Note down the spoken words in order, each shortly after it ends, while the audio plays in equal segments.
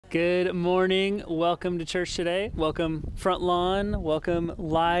Good morning. Welcome to church today. Welcome Front Lawn. Welcome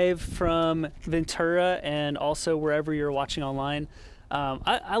live from Ventura and also wherever you're watching online.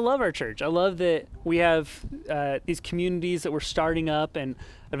 I love our church. I love that we have these communities that we're starting up, and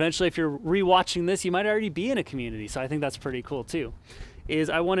eventually if you're rewatching this, you might already be in a community. So I think that's pretty cool too.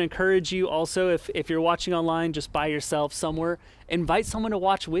 I want to encourage you also, if you're watching online just by yourself somewhere, invite someone to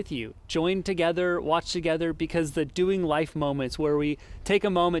watch with you. Join together, watch together, because the doing life moments where we take a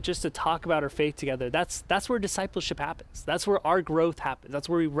moment just to talk about our faith together, that's where discipleship happens. That's where our growth happens. That's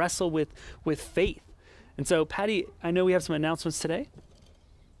where we wrestle with faith. And so, Patty, I know we have some announcements today.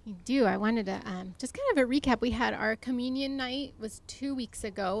 We do. I wanted to just kind of a recap. We had our communion night was 2 weeks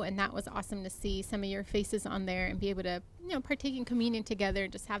ago, and that was awesome to see some of your faces on there and be able to, partake in communion together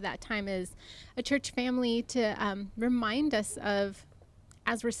and just have that time as a church family to remind us of,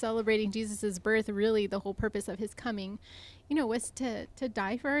 as we're celebrating Jesus's birth, really the whole purpose of his coming, was to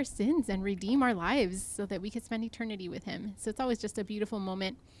die for our sins and redeem our lives so that we could spend eternity with him. So it's always just a beautiful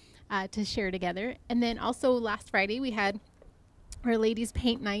moment to share together. And then also last Friday we had our ladies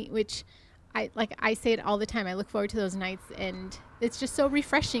paint night, which I say it all the time. I look forward to those nights, and it's just so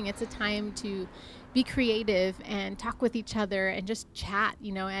refreshing. It's a time to be creative and talk with each other and just chat,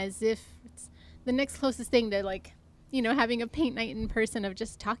 as if it's the next closest thing to having a paint night in person, of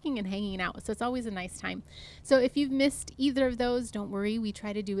just talking and hanging out. So it's always a nice time. So if you've missed either of those, don't worry. We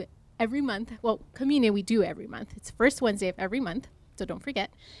try to do it every month. Well, communion we do every month. It's first Wednesday of every month. So don't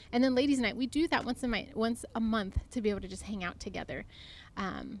forget. And then ladies' night, we do that once a month to be able to just hang out together.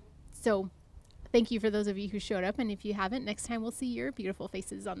 So thank you for those of you who showed up. And if you haven't, next time we'll see your beautiful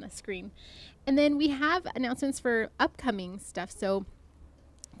faces on the screen. And then we have announcements for upcoming stuff. So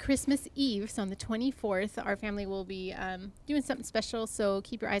Christmas Eve, so on the 24th, our family will be doing something special. So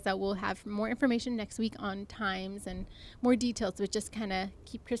keep your eyes out. We'll have more information next week on times and more details, but just kind of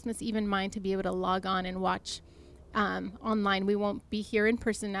keep Christmas Eve in mind to be able to log on and watch online. We won't be here in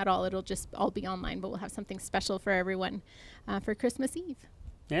person at all. It'll just all be online, but we'll have something special for everyone for Christmas Eve.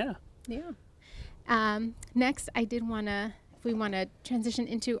 Yeah. Next, if we want to transition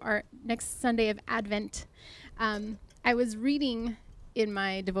into our next Sunday of Advent, I was reading in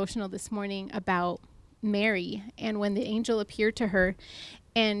my devotional this morning about Mary and when the angel appeared to her,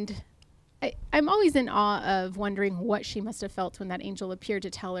 and I'm always in awe of wondering what she must have felt when that angel appeared to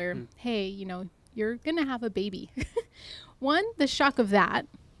tell her, hey, you're going to have a baby. One, the shock of that.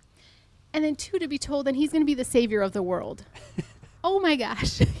 And then two, to be told that he's going to be the savior of the world. Oh my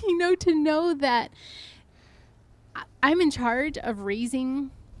gosh. To know that I'm in charge of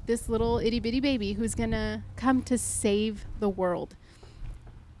raising this little itty bitty baby who's going to come to save the world.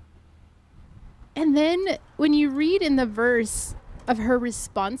 And then when you read in the verse of her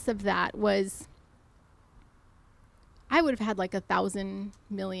response of that was, I would have had 1,000,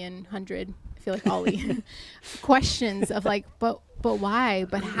 million, 100, I feel like Ollie, questions of but why,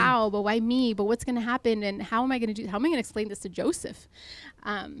 but how, but why me, but what's going to happen, and how am I going to explain this to Joseph?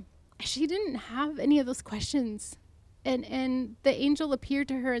 She didn't have any of those questions. And the angel appeared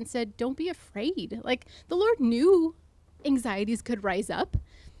to her and said, don't be afraid. The Lord knew anxieties could rise up,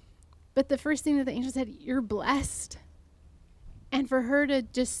 but the first thing that the angel said, you're blessed. And for her to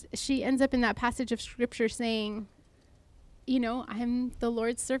she ends up in that passage of scripture saying, I'm the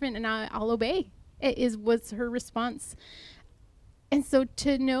Lord's servant and I'll obey. Was her response. And so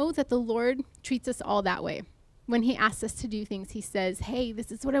to know that the Lord treats us all that way. When he asks us to do things, he says, hey,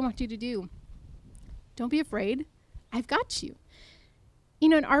 this is what I want you to do. Don't be afraid. I've got you.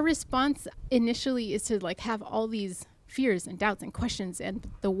 And our response initially is to have all these fears and doubts and questions and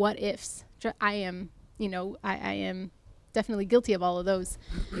the what ifs. I am definitely guilty of all of those.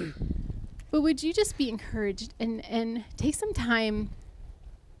 But would you just be encouraged and take some time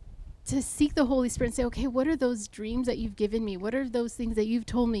to seek the Holy Spirit and say, okay, what are those dreams that you've given me? What are those things that you've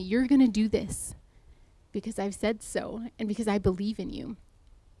told me? You're going to do this because I've said so and because I believe in you.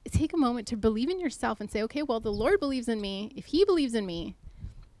 Take a moment to believe in yourself and say, okay, well, the Lord believes in me. If he believes in me,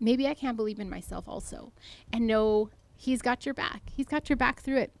 maybe I can believe in myself also. And know he's got your back. He's got your back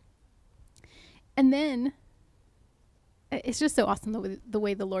through it. And then it's just so awesome the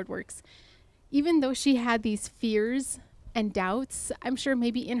way the Lord works. Even though she had these fears and doubts, I'm sure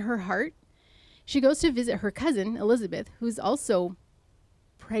maybe in her heart, she goes to visit her cousin, Elizabeth, who's also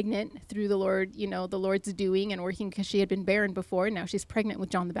pregnant through the Lord, the Lord's doing and working, because she had been barren before. Now she's pregnant with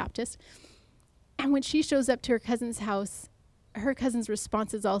John the Baptist. And when she shows up to her cousin's house, her cousin's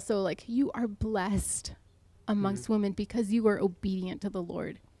response is also you are blessed amongst women because you are obedient to the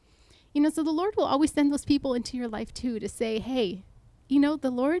Lord. So the Lord will always send those people into your life too to say, hey,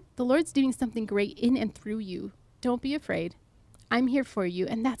 the Lord's doing something great in and through you. Don't be afraid. I'm here for you.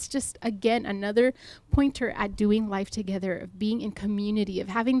 And that's just, again, another pointer at doing life together, of being in community, of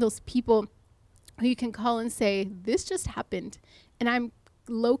having those people who you can call and say, this just happened. And I'm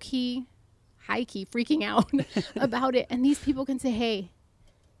low-key, high-key freaking out about it. And these people can say, hey,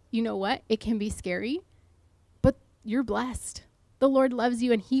 you know what? It can be scary, but you're blessed. The Lord loves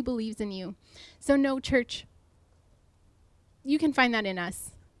you and he believes in you. So no, church, you can find that in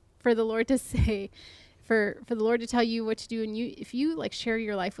us. For the Lord to say, for the Lord to tell you what to do, and if you like share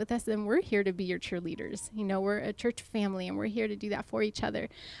your life with us, then we're here to be your cheerleaders. You know, we're a church family, and we're here to do that for each other.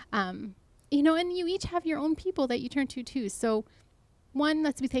 You know, and you each have your own people that you turn to too. So, one,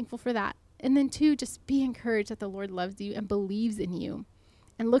 let's be thankful for that, and then two, just be encouraged that the Lord loves you and believes in you,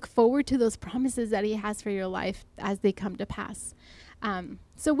 and look forward to those promises that He has for your life as they come to pass.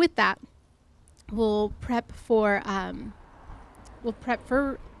 So, with that, we'll prep for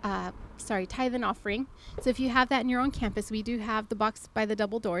tithe and offering. So if you have that in your own campus, we do have the box by the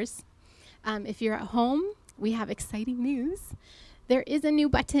double doors. If you're at home, we have exciting news. There is a new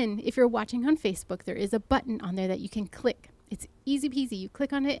button. If you're watching on Facebook, there is a button on there that you can click. It's easy peasy. You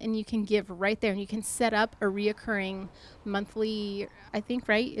click on it and you can give right there, and you can set up a reoccurring monthly, I think,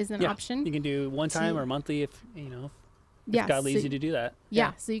 right, is an option. You can do one time or monthly if God leads you to do that.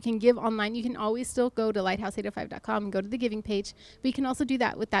 Yeah, so you can give online. You can always still go to lighthouse805.com and go to the giving page, but you can also do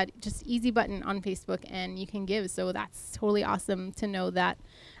that with that just easy button on Facebook, and you can give. So that's totally awesome to know that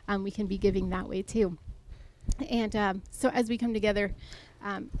we can be giving that way too. And so as we come together,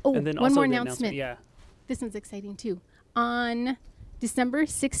 and then one more announcement. Yeah. This one's exciting too. On December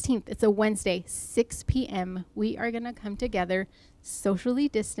 16th, it's a Wednesday, 6 p.m., we are going to come together, socially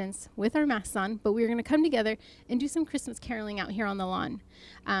distanced with our masks on, but we're going to come together and do some Christmas caroling out here on the lawn.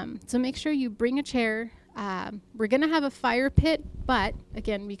 So make sure you bring a chair. We're going to have a fire pit, but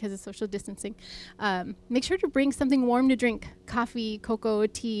again, because of social distancing, make sure to bring something warm to drink, coffee, cocoa,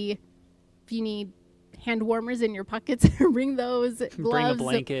 tea. If you need hand warmers in your pockets, bring those. Gloves, bring a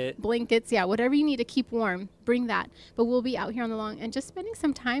blanket. Blankets, yeah, whatever you need to keep warm, bring that. But we'll be out here on the lawn and just spending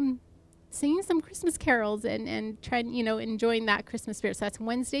some time singing some Christmas carols and trying, enjoying that Christmas spirit. So that's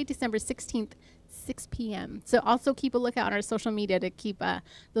Wednesday, December 16th, 6 p.m. So also keep a lookout on our social media to keep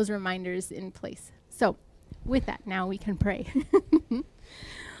those reminders in place. So with that, now we can pray.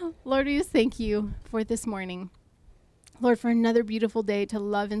 Lord, we just thank you for this morning. Lord, for another beautiful day to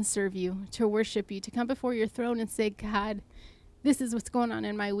love and serve you, to worship you, to come before your throne and say, God, this is what's going on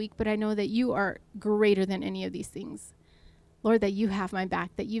in my week, but I know that you are greater than any of these things. Lord, that you have my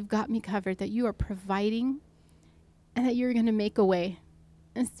back, that you've got me covered, that you are providing, and that you're going to make a way.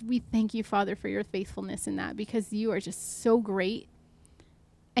 And we thank you, Father, for your faithfulness in that, because you are just so great,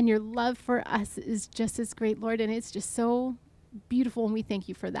 and your love for us is just as great, Lord, and it's just so beautiful, and we thank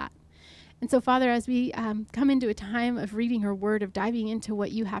you for that. And so, Father, as we come into a time of reading your word, of diving into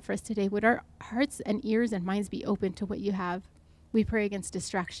what you have for us today, would our hearts and ears and minds be open to what you have? We pray against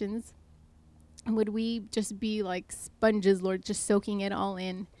distractions. And would we just be like sponges, Lord, just soaking it all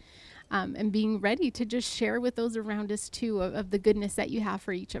in and being ready to just share with those around us, too, of the goodness that you have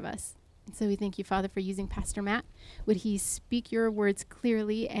for each of us. And so we thank you, Father, for using Pastor Matt. Would he speak your words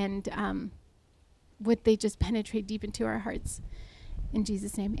clearly, and would they just penetrate deep into our hearts? In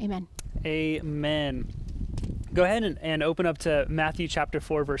Jesus' name, amen. Amen. Go ahead and open up to Matthew chapter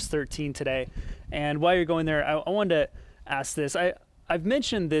 4, verse 13 today. And while you're going there, I wanted to ask this. I've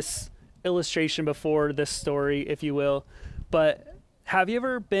mentioned this illustration before, this story, if you will, but have you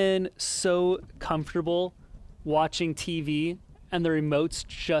ever been so comfortable watching TV and the remote's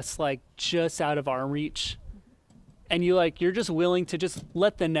just out of arm reach? And you're just willing to just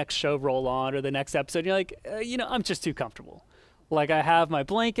let the next show roll on or the next episode. You're like, I'm just too comfortable. Like, I have my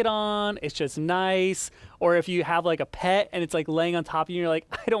blanket on, it's just nice. Or if you have like a pet and it's like laying on top of you, you're like,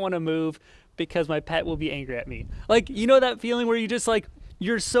 I don't want to move because my pet will be angry at me. Like, that feeling where you just like,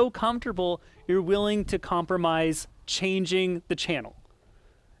 you're so comfortable, you're willing to compromise changing the channel.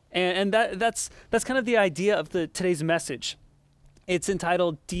 And that's kind of the idea of today's message. It's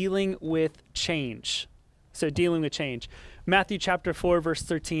entitled Dealing with Change. So dealing with change. Matthew chapter 4, verse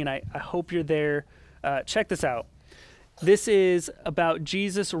 13. I hope you're there. Check this out. This is about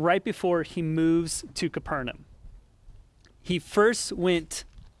Jesus right before he moves to Capernaum. He first went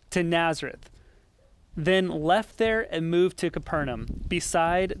to Nazareth, then left there and moved to Capernaum,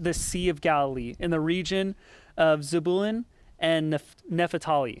 beside the Sea of Galilee, in the region of Zebulun and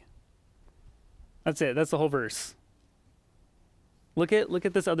Naphtali. That's it. That's the whole verse. Look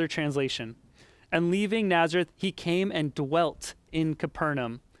at this other translation. And leaving Nazareth, he came and dwelt in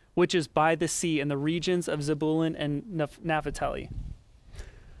Capernaum, which is by the sea, in the regions of Zebulun and Naphtali.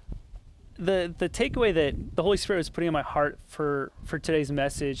 the takeaway that the Holy Spirit was putting in my heart for today's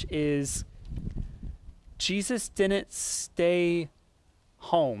message is Jesus didn't stay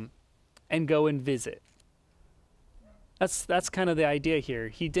home and go and visit. That's kind of the idea here.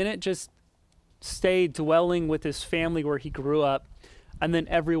 He didn't just stay dwelling with his family where he grew up and then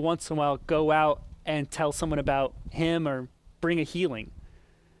every once in a while go out and tell someone about him or bring a healing.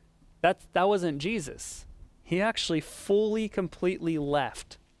 That wasn't Jesus. He actually fully, completely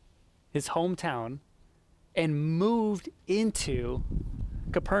left his hometown and moved into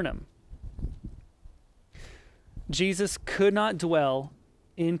Capernaum. Jesus could not dwell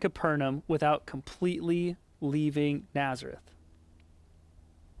in Capernaum without completely leaving Nazareth.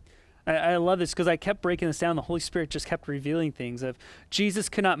 I love this because I kept breaking this down. The Holy Spirit just kept revealing things of Jesus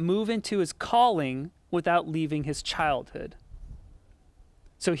could not move into his calling without leaving his childhood.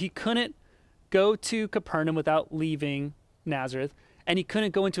 So he couldn't go to Capernaum without leaving Nazareth, and he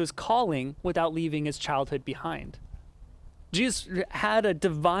couldn't go into his calling without leaving his childhood behind. Jesus had a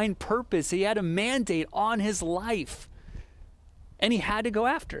divine purpose. He had a mandate on his life, and he had to go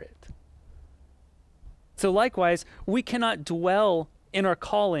after it. So likewise, we cannot dwell in our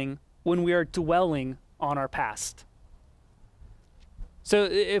calling when we are dwelling on our past. So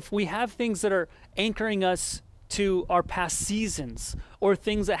if we have things that are anchoring us to our past seasons or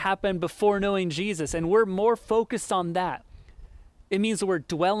things that happened before knowing Jesus, and we're more focused on that, it means that we're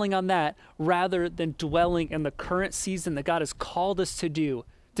dwelling on that rather than dwelling in the current season that God has called us to do,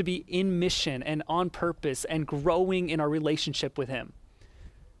 to be in mission and on purpose and growing in our relationship with him.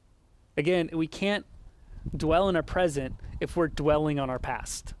 Again, we can't dwell in our present if we're dwelling on our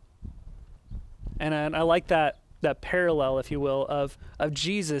past. And I like that parallel, if you will, of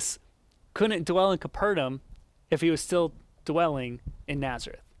Jesus couldn't dwell in Capernaum if he was still dwelling in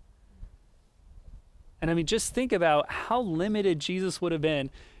Nazareth. And I mean, just think about how limited Jesus would have been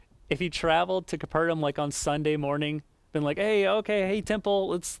if he traveled to Capernaum like on Sunday morning, been like, hey, Temple,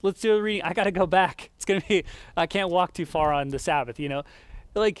 let's do a reading. I got to go back. I can't walk too far on the Sabbath,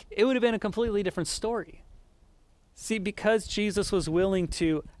 Like, it would have been a completely different story. See, because Jesus was willing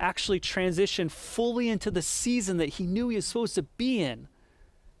to actually transition fully into the season that he knew he was supposed to be in,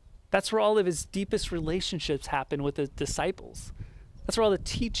 that's where all of his deepest relationships happen with the disciples. That's where all the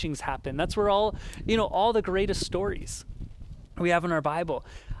teachings happen. That's where all the greatest stories we have in our Bible.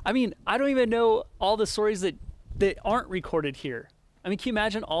 I mean, I don't even know all the stories that aren't recorded here. I mean, can you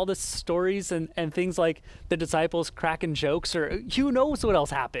imagine all the stories and things like the disciples cracking jokes, or who knows what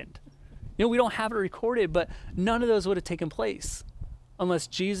else happened? We don't have it recorded, but none of those would have taken place unless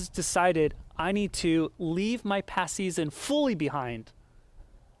Jesus decided, I need to leave my past season fully behind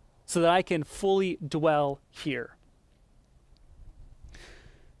so that I can fully dwell here.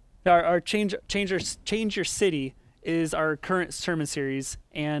 Our Change Your City is our current sermon series,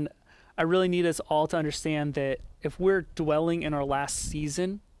 and I really need us all to understand that if we're dwelling in our last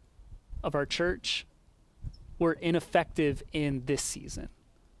season of our church, we're ineffective in this season.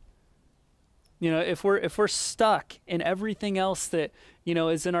 If we're stuck in everything else that,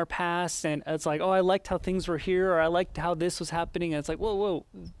 is in our past, and it's like, oh, I liked how things were here, or I liked how this was happening, and it's like, whoa,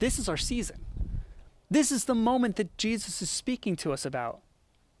 this is our season. This is the moment that Jesus is speaking to us about.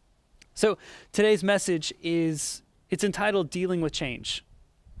 So today's message it's entitled Dealing with Change.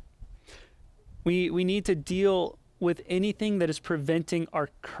 We need to deal with anything that is preventing our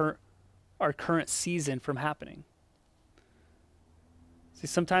current season from happening. See,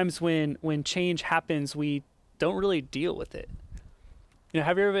 sometimes when change happens, we don't really deal with it.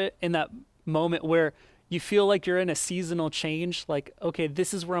 Have you ever been in that moment where you feel like you're in a seasonal change? Like, okay,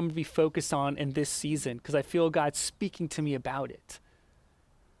 this is where I'm going to be focused on in this season because I feel God speaking to me about it.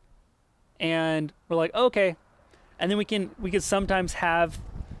 And we're like, okay. And then we can sometimes have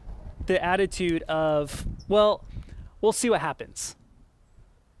the attitude of, well, we'll see what happens.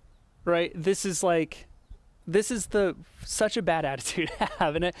 Right? This is such a bad attitude to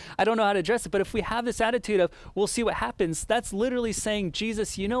have, and I don't know how to address it, but if we have this attitude of, we'll see what happens, that's literally saying,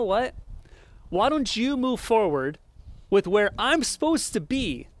 Jesus, you know what? Why don't you move forward with where I'm supposed to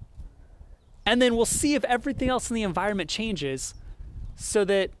be, and then we'll see if everything else in the environment changes, so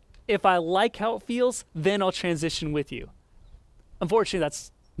that if I like how it feels, then I'll transition with you. Unfortunately,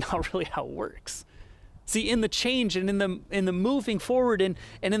 that's not really how it works. See, in the change and in the moving forward and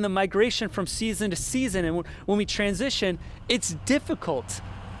in the migration from season to season, and when we transition, it's difficult.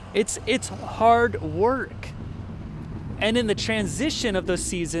 It's hard work. And in the transition of those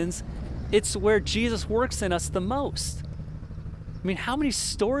seasons, it's where Jesus works in us the most. I mean, how many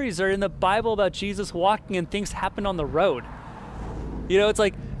stories are in the Bible about Jesus walking and things happened on the road? It's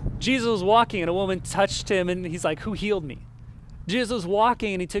like Jesus was walking and a woman touched him and he's like, who healed me? Jesus was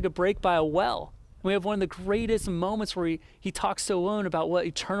walking and he took a break by a well. We have one of the greatest moments where he talks to a woman about what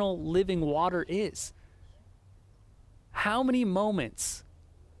eternal living water is. How many moments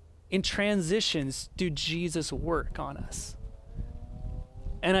in transitions do Jesus work on us?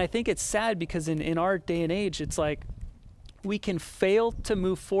 And I think it's sad because in our day and age, it's like we can fail to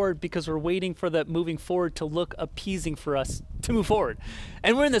move forward because we're waiting for the moving forward to look appeasing for us to move forward.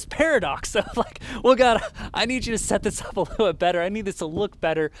 And we're in this paradox of like, well, God, I need you to set this up a little bit better. I need this to look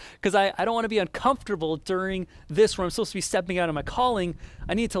better because I don't want to be uncomfortable during this where I'm supposed to be stepping out of my calling.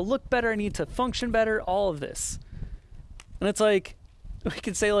 I need to look better. I need to function better, all of this. And it's like, we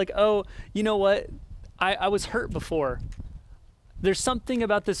can say like, oh, you know what? I was hurt before. There's something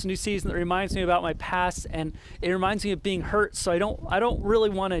about this new season that reminds me about my past, and it reminds me of being hurt, so I don't really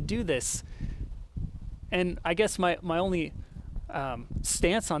want to do this. And I guess my only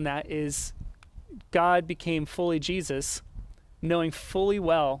stance on that is God became fully Jesus, knowing fully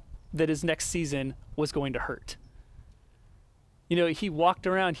well that his next season was going to hurt. You know, he walked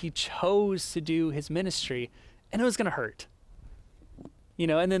around, he chose to do his ministry, and it was going to hurt. You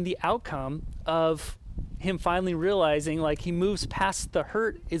know, and then the outcome of him finally realizing like he moves past the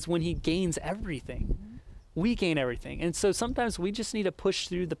hurt is when he gains everything. We gain everything. And so sometimes we just need to push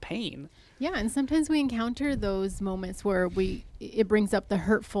through the pain. Yeah, and sometimes we encounter those moments where it brings up the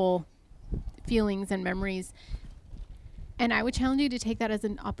hurtful feelings and memories. And I would challenge you to take that as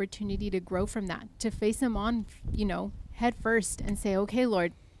an opportunity to grow from that, to face them on, you know, head first and say, okay,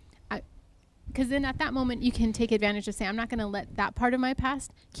 Lord, because then at that moment you can take advantage of saying, I'm not going to let that part of my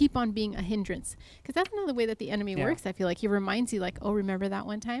past keep on being a hindrance. Because that's another way that the enemy works. I feel like he reminds you like, oh, remember that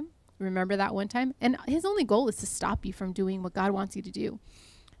one time? Remember that one time? And his only goal is to stop you from doing what God wants you to do.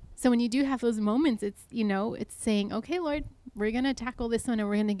 So when you do have those moments, it's, you know, it's saying, okay, Lord, we're going to tackle this one and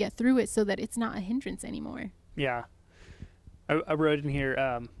we're going to get through it so that it's not a hindrance anymore. Yeah. I wrote in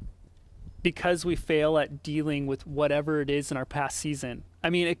here, because we fail at dealing with whatever it is in our past season. I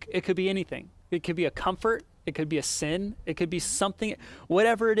mean, it could be anything. It could be a comfort. It could be a sin. It could be something,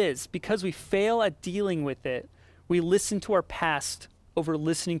 whatever it is. Because we fail at dealing with it, we listen to our past over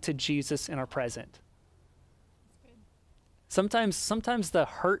listening to Jesus in our present. Sometimes the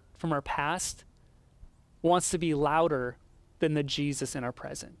hurt from our past wants to be louder than the Jesus in our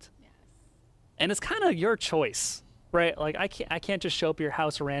present. Yes. And it's kind of your choice, right? Like I can't just show up at your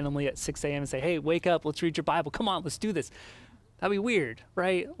house randomly at 6 a.m. and say, hey, wake up, let's read your Bible. Come on, let's do this. That'd be weird,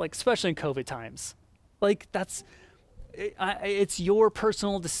 right? Like, especially in COVID times. Like, it's your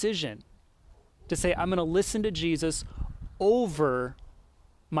personal decision to say, I'm going to listen to Jesus over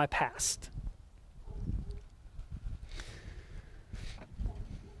my past.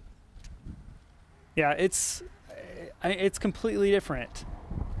 Yeah, it's completely different.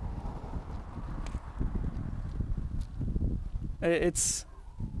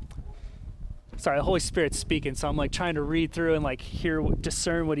 Sorry, the Holy Spirit's speaking, so I'm like trying to read through and like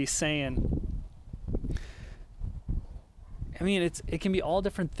discern what he's saying. I mean, it can be all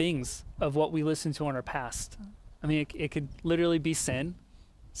different things of what we listen to in our past. I mean, it could literally be sin,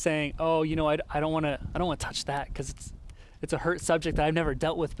 saying, "Oh, you know, I don't want to touch that because it's a hurt subject that I've never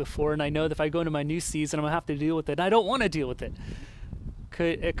dealt with before, and I know that if I go into my new season, I'm gonna have to deal with it. And I don't want to deal with it."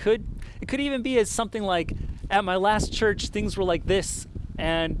 It could even be as something like, at my last church, things were like this.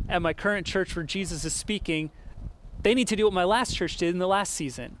 And at my current church where Jesus is speaking, they need to do what my last church did in the last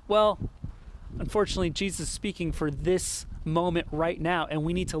season. Well, unfortunately, Jesus is speaking for this moment right now, and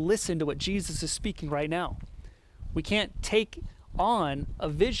we need to listen to what Jesus is speaking right now. We can't take on a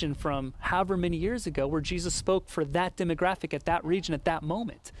vision from however many years ago where Jesus spoke for that demographic at that region at that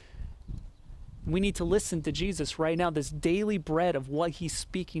moment. We need to listen to Jesus right now, this daily bread of what he's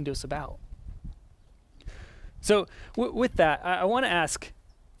speaking to us about. So with that, I want to ask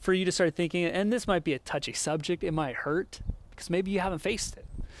for you to start thinking, and this might be a touchy subject, it might hurt, because maybe you haven't faced it.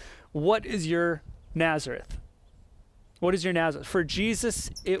 What is your Nazareth? What is your Nazareth? For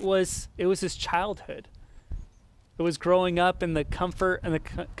Jesus, it was his childhood. It was growing up in the comfort and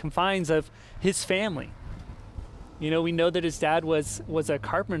the confines of his family. You know, we know that his dad was a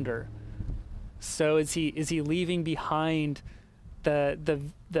carpenter. So is he leaving behind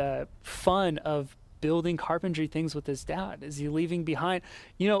the fun of building carpentry things with his dad? Is he leaving behind?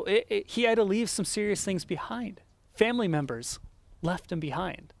 You know, he had to leave some serious things behind. Family members left him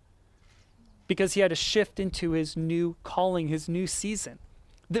behind because he had to shift into his new calling, his new season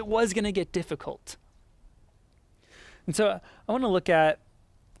that was going to get difficult. And so I want to look at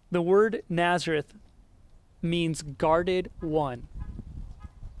the word Nazareth means guarded one.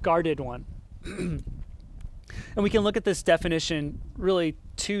 Guarded one. And we can look at this definition really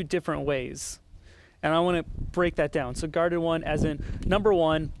two different ways. And I want to break that down. So guarded one as in, number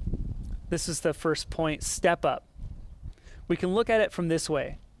one, this is the first point, step up. We can look at it from this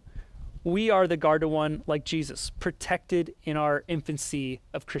way. We are the guarded one like Jesus, protected in our infancy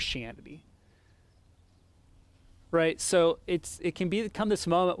of Christianity. Right? So it can become this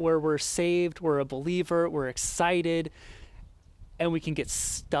moment where we're saved, we're a believer, we're excited, and we can get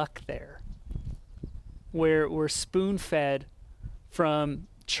stuck there. Where we're spoon-fed from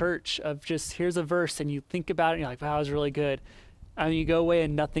church of just, here's a verse, and you think about it, and you're like, wow, that was really good. And you go away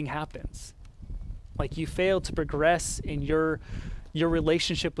and nothing happens. Like you failed to progress in your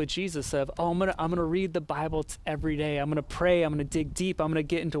relationship with Jesus of, oh, I'm gonna read the Bible every day. I'm gonna pray. I'm gonna dig deep. I'm gonna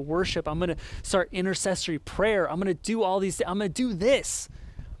get into worship. I'm gonna start intercessory prayer. I'm gonna do all these. I'm gonna do this.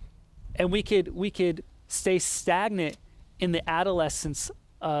 And we could stay stagnant in the adolescence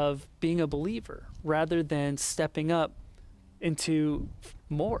of being a believer rather than stepping up into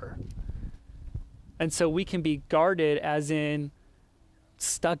more. And so we can be guarded as in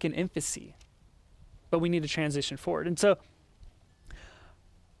stuck in infancy, but we need to transition forward. And so I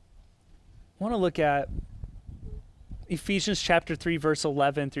want to look at Ephesians chapter 3, verse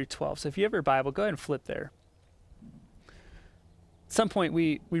 11 through 12. So if you have your Bible, go ahead and flip there. At some point,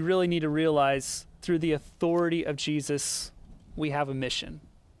 we really need to realize through the authority of Jesus, we have a mission,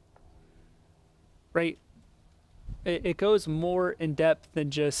 right? It goes more in depth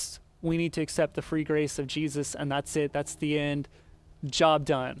than just we need to accept the free grace of Jesus and that's it. That's the end. Job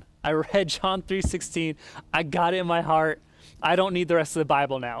done. I read John 3:16. I got it in my heart. I don't need the rest of the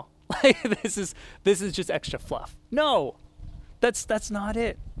Bible now. This is just extra fluff. No, that's not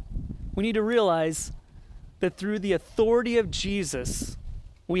it. We need to realize that through the authority of Jesus,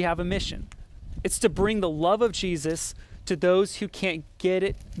 we have a mission. It's to bring the love of Jesus to those who can't get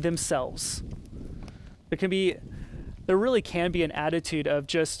it themselves. There really can be an attitude of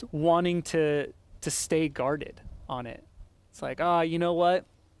just wanting to stay guarded on it. It's like, you know what?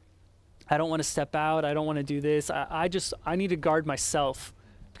 I don't want to step out. I don't want to do this. I need to guard myself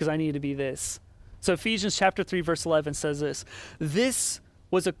because I need to be this. So Ephesians chapter 3, verse 11 says this: "This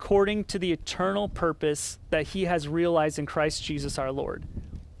was according to the eternal purpose that he has realized in Christ Jesus our Lord,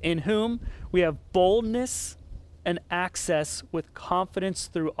 in whom we have boldness and access with confidence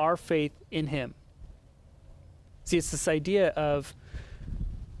through our faith in him." See, it's this idea of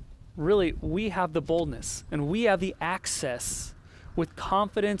really we have the boldness and we have the access with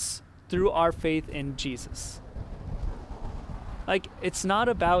confidence through our faith in Jesus. Like, it's not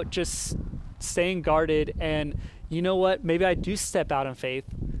about just staying guarded and, you know what, maybe I do step out in faith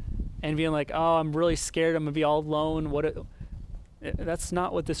and being like, oh, I'm really scared, I'm gonna be all alone. That's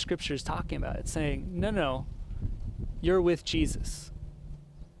not what the scripture is talking about. It's saying, no, you're with Jesus.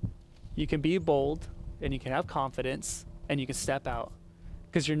 You can be bold and you can have confidence and you can step out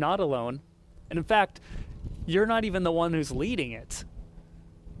because you're not alone. And in fact, you're not even the one who's leading it.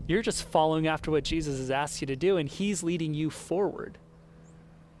 You're just following after what Jesus has asked you to do, and he's leading you forward.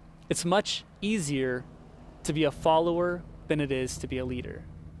 It's much easier to be a follower than it is to be a leader.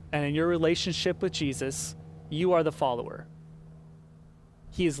 And in your relationship with Jesus, you are the follower.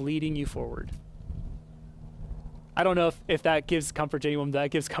 He is leading you forward. I don't know if that gives comfort to anyone, but that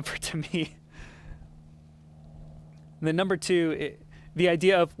gives comfort to me. And then number two, the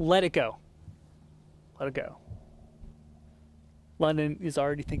idea of let it go. Let it go. London is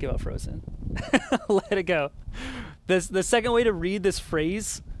already thinking about Frozen. Let it go. The second way to read this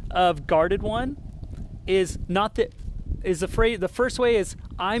phrase of guarded one is the first way is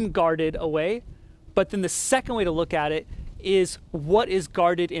I'm guarded away, but then the second way to look at it is what is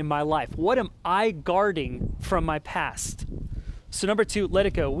guarded in my life? What am I guarding from my past? So number two, let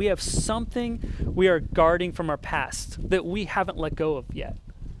it go. We have something we are guarding from our past that we haven't let go of yet.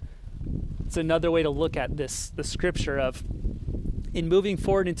 It's another way to look at this, the scripture of, in moving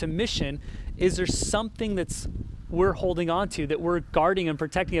forward into mission, is there something we're holding on to that we're guarding and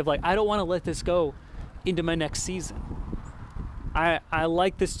protecting of, like, I don't want to let this go into my next season. I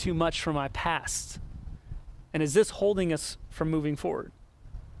like this too much from my past. And is this holding us from moving forward?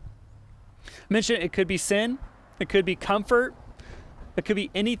 I mentioned it could be sin, it could be comfort, it could be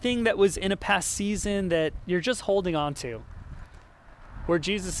anything that was in a past season that you're just holding on to. Where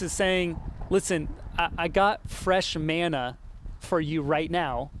Jesus is saying, listen, I got fresh manna for you right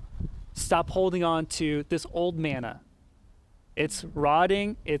now. Stop holding on to this old manna. It's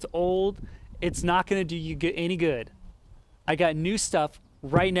rotting, it's old, it's not going to do you any good. I got new stuff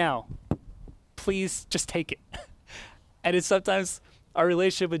right now. Please just take it. And it's sometimes our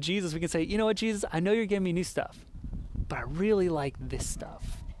relationship with Jesus, we can say, you know what, Jesus, I know you're giving me new stuff, but I really like this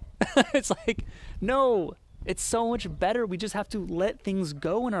stuff. It's like, no, it's so much better. We just have to let things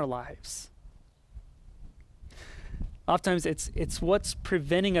go in our lives. Oftentimes it's what's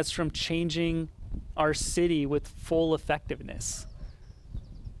preventing us from changing our city with full effectiveness.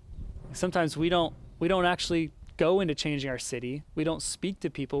 Sometimes we don't actually go into changing our city. We don't speak to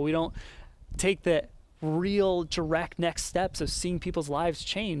people. We don't take the real direct next steps of seeing people's lives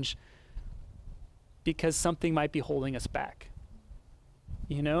change because something might be holding us back.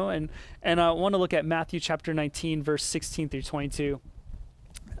 You know, and I want to look at Matthew chapter 19, verse 16 through 22.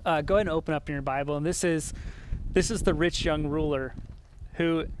 Go ahead and open up in your Bible, and this is the rich young ruler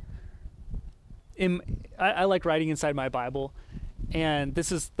who, I like writing inside my Bible, and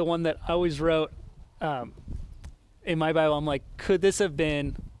this is the one that I always wrote in my Bible. I'm like, could this have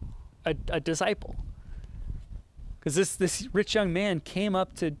been a disciple? Because this rich young man came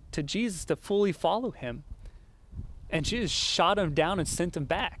up to Jesus to fully follow him, and Jesus shot him down and sent him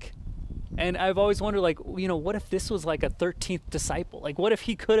back. And I've always wondered, like, you know, what if this was like a 13th disciple? Like, what if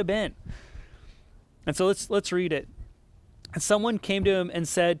he could have been? And so let's read it. And someone came to him and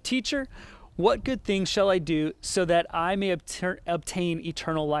said, "Teacher, what good thing shall I do so that I may obtain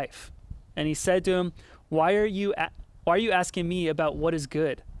eternal life?" And he said to him, Why are you asking me about what is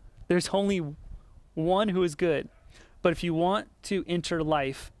good? There's only one who is good. But if you want to enter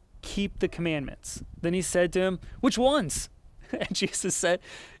life, keep the commandments. Then he said to him, "Which ones?" And Jesus said,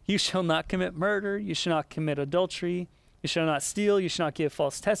 "You shall not commit murder. You shall not commit adultery. You shall not steal. You shall not give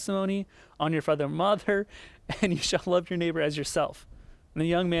false testimony on your father and mother. And you shall love your neighbor as yourself." And the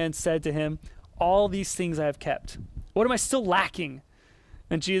young man said to him, "All these things I have kept. What am I still lacking?"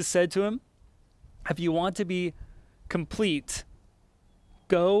 And Jesus said to him, "If you want to be complete,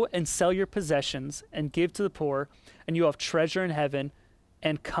 go and sell your possessions and give to the poor, and you will have treasure in heaven,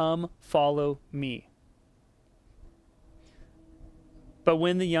 and come follow me." But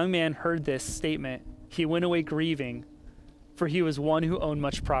when the young man heard this statement, he went away grieving, for he was one who owned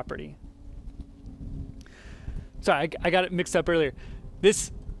much property. Sorry, I got it mixed up earlier.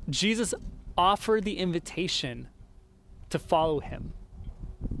 Jesus offered the invitation to follow him.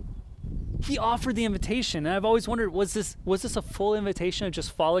 He offered the invitation, and I've always wondered, was this a full invitation of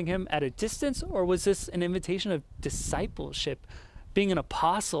just following him at a distance, or was this an invitation of discipleship, being an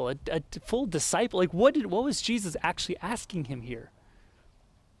apostle, a full disciple? Like, what was Jesus actually asking him here?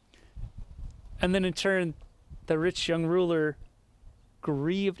 And then in turn, the rich young ruler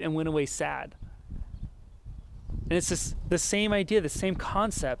grieved and went away sad. And it's the same idea, the same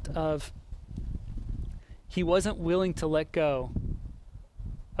concept of he wasn't willing to let go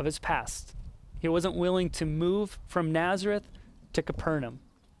of his past. He wasn't willing to move from Nazareth to Capernaum.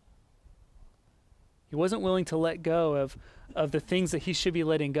 He wasn't willing to let go of the things that he should be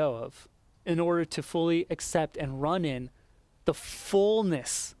letting go of in order to fully accept and run in the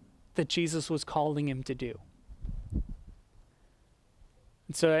fullness that Jesus was calling him to do.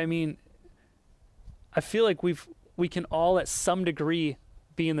 And so, I mean, I feel like we can all at some degree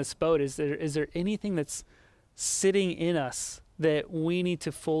be in this boat. Is there anything that's sitting in us that we need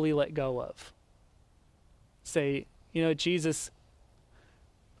to fully let go of? Say, you know, Jesus,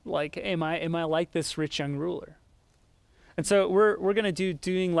 like, am I like this rich young ruler? And so we're going to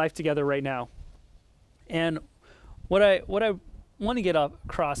doing life together right now. And what I want to get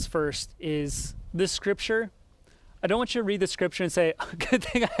across first is this scripture. I don't want you to read the scripture and say, "Good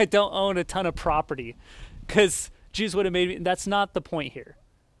thing I don't own a ton of property," because Jesus would have made me. That's not the point here.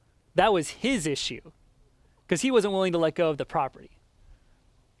 That was his issue, because he wasn't willing to let go of the property.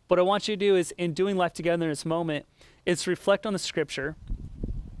 What I want you to do is, in doing life together in this moment, is reflect on the scripture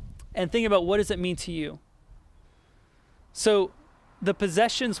and think about, what does it mean to you? So the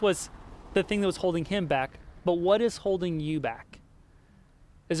possessions was the thing that was holding him back, but what is holding you back?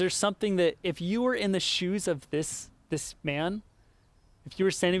 Is there something that, if you were in the shoes of this man, if you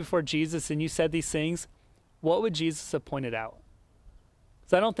were standing before Jesus and you said these things, what would Jesus have pointed out?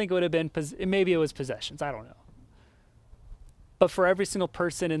 So I don't think it would have been, maybe it was possessions, I don't know. But for every single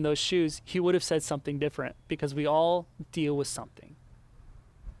person in those shoes, he would have said something different, because we all deal with something.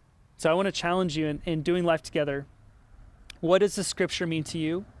 So I want to challenge you in doing life together. What does the scripture mean to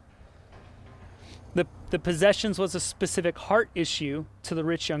you? The possessions was a specific heart issue to the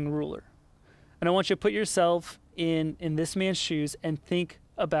rich young ruler. And I want you to put yourself in this man's shoes and think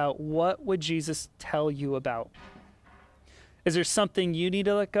about, what would Jesus tell you about? Is there something you need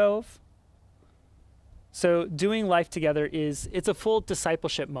to let go of? So doing life together it's a full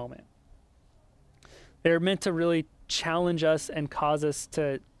discipleship moment. They're meant to really challenge us and cause us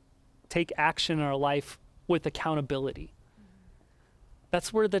to take action in our life with accountability.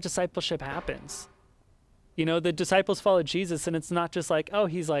 That's where the discipleship happens. You know, the disciples followed Jesus, and it's not just like,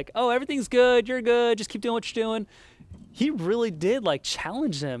 he's like, everything's good, you're good, just keep doing what you're doing. He really did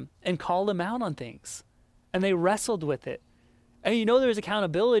challenge them and call them out on things. and they wrestled with it. And there's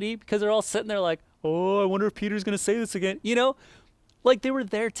accountability because they're all sitting there like, oh, I wonder if Peter's going to say this again. Like they were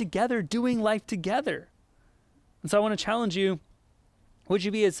there together, doing life together. And so I want to challenge you, would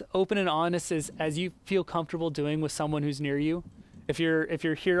you be as open and honest as you feel comfortable doing with someone who's near you? If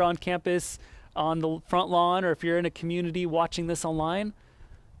you're here on campus, on the front lawn, or if you're in a community watching this online,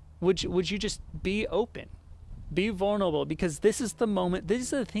 would you just be open, be vulnerable? Because this is the moment,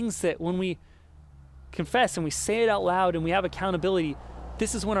 these are the things that when we confess and we say it out loud and we have accountability,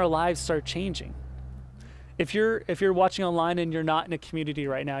 this is when our lives start changing. If you're watching online and you're not in a community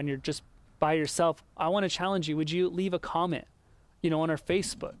right now and you're just by yourself, I want to challenge you, would you leave a comment, on our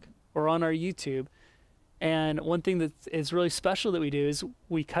Facebook or on our YouTube? And one thing that is really special that we do is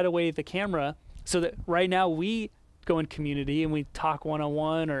we cut away the camera so that right now we go in community and we talk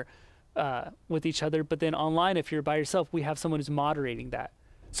one-on-one or with each other. But then online, if you're by yourself, we have someone who's moderating that.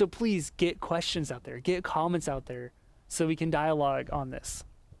 So please get questions out there, get comments out there so we can dialogue on this.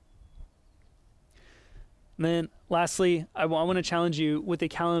 And then lastly, I want to challenge you with the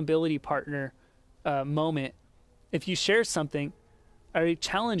accountability partner moment. If you share something, I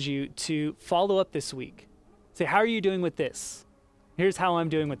challenge you to follow up this week. Say, how are you doing with this? Here's how I'm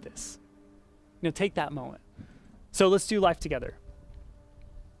doing with this. Take that moment. So let's do life together.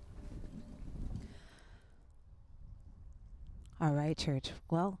 All right, church.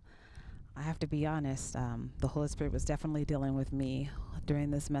 Well, I have to be honest. The Holy Spirit was definitely dealing with me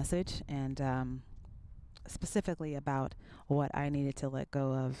during this message, and specifically about what I needed to let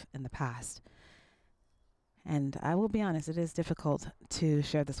go of in the past. And I will be honest, it is difficult to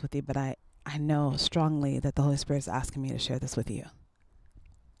share this with you, but I know strongly that the Holy Spirit is asking me to share this with you.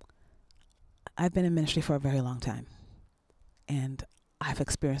 I've been in ministry for a very long time, and I've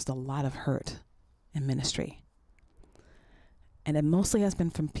experienced a lot of hurt in ministry. And it mostly has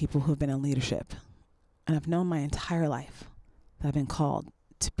been from people who've been in leadership. And I've known my entire life that I've been called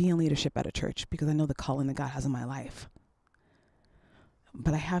to be in leadership at a church because I know the calling that God has in my life.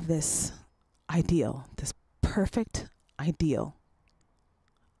 But I have this ideal, this perfect ideal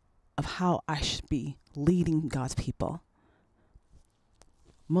of how I should be leading God's people,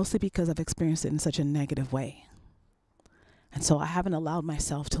 mostly because I've experienced it in such a negative way. And so I haven't allowed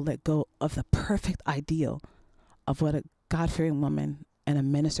myself to let go of the perfect ideal of what a God-fearing woman and a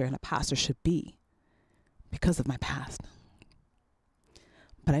minister and a pastor should be because of my past.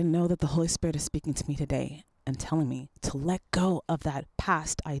 But I know that the Holy Spirit is speaking to me today and telling me to let go of that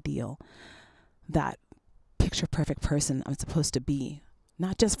past ideal, that picture perfect person I'm supposed to be,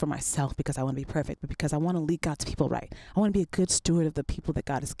 not just for myself because I want to be perfect, but because I want to lead God's people right. I want to be a good steward of the people that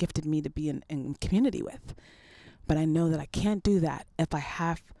God has gifted me to be in community with. But I know that I can't do that if I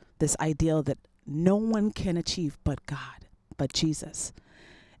have this ideal that no one can achieve but God, but Jesus.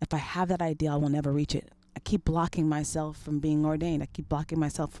 If I have that ideal, I will never reach it. I keep blocking myself from being ordained. I keep blocking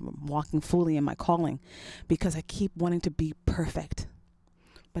myself from walking fully in my calling because I keep wanting to be perfect.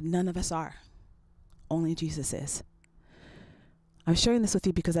 But none of us are. Only Jesus is. I'm sharing this with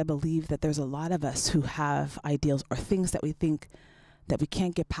you because I believe that there's a lot of us who have ideals or things that we think that we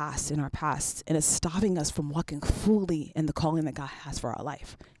can't get past in our past, and it's stopping us from walking fully in the calling that God has for our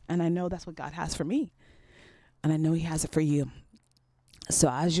life. And I know that's what God has for me, and I know He has it for you. So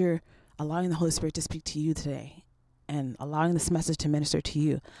as you're allowing the Holy Spirit to speak to you today and allowing this message to minister to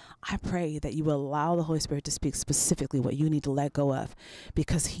you, I pray that you will allow the Holy Spirit to speak specifically what you need to let go of,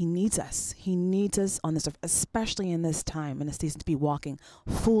 because He needs us. He needs us on this earth, especially in this time, in this season, to be walking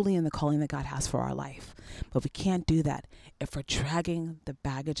fully in the calling that God has for our life. But we can't do that if we're dragging the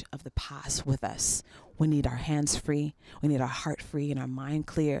baggage of the past with us. We need our hands free. We need our heart free and our mind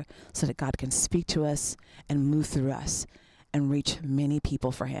clear so that God can speak to us and move through us and reach many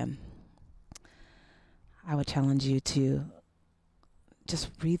people for Him. I would challenge you to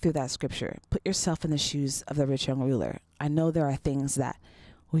just read through that scripture. Put yourself in the shoes of the rich young ruler. I know there are things that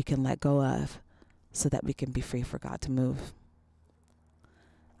we can let go of so that we can be free for God to move.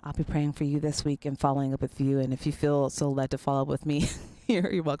 I'll be praying for you this week and following up with you. And if you feel so led to follow up with me,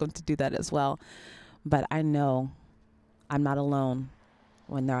 you're welcome to do that as well. But I know I'm not alone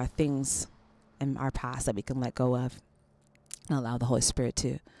when there are things in our past that we can let go of and allow the Holy Spirit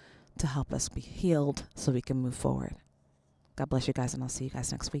to help us be healed so we can move forward. God bless you guys, and I'll see you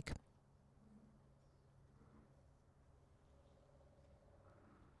guys next week.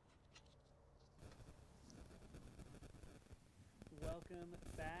 Welcome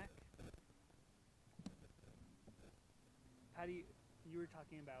back. How do you were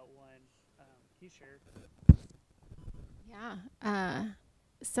talking about one, can you share? Yeah.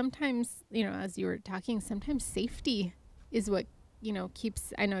 Sometimes, as you were talking, sometimes safety is what,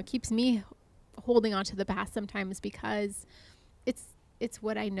 keeps me holding on to the past sometimes because it's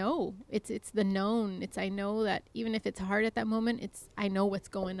what I know. It's the known. I know that even if it's hard at that moment, I know what's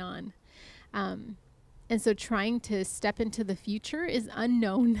going on. And so trying to step into the future is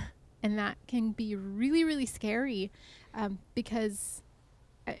unknown, and that can be really, really scary, because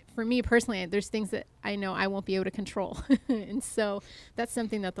for me personally, there's things that I know I won't be able to control. And so that's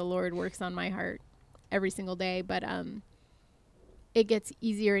something that the Lord works on my heart every single day. But it gets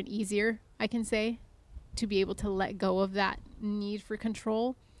easier and easier, I can say, to be able to let go of that need for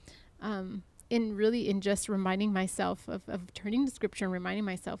control. In just reminding myself of turning to scripture and reminding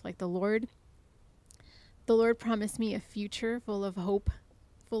myself, like, the Lord promised me a future full of hope,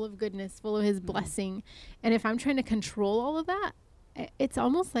 full of goodness, full of his blessing. And if I'm trying to control all of that, it's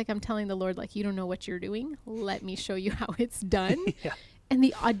almost like I'm telling the Lord, like, you don't know what you're doing. Let me show you how it's done. Yeah. And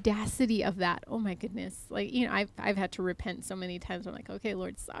the audacity of that, oh my goodness. Like, I've had to repent so many times. I'm like, okay,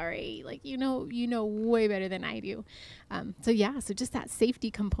 Lord, sorry. Like, you know way better than I do. So just that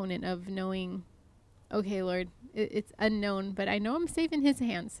safety component of knowing, okay, Lord, it's unknown, but I know I'm safe in his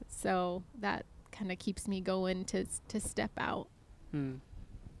hands. So that kind of keeps me going to step out.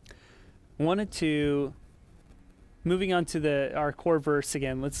 Wanted to, moving on to our core verse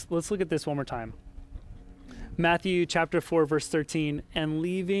again, let's look at this one more time. Matthew chapter 4, verse 13, and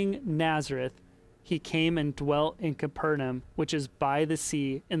leaving Nazareth, he came and dwelt in Capernaum, which is by the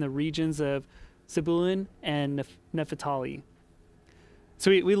sea, in the regions of Zebulun and Naphtali.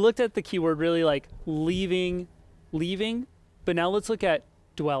 So we looked at the keyword, really, like leaving, but now let's look at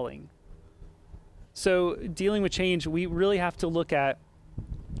dwelling. So dealing with change, we really have to look at,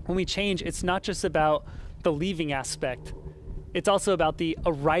 when we change, it's not just about the leaving aspect. It's also about the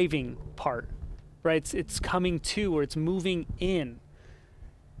arriving part, right? It's coming to, or it's moving in.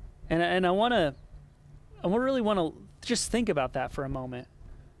 And I really want to just think about that for a moment.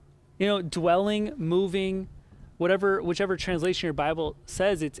 Dwelling, moving, whichever translation your Bible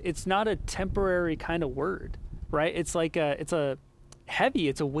says, it's not a temporary kind of word, right? It's like it's a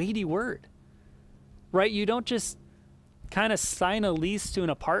weighty word, right? You don't just kind of sign a lease to an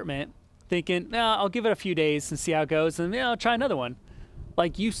apartment thinking, I'll give it a few days and see how it goes, and I'll try another one.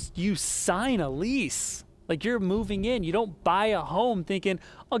 Like, you sign a lease. Like, you're moving in. You don't buy a home thinking,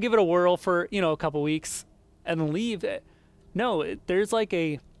 I'll give it a whirl for, a couple weeks and then leave it. No, there's like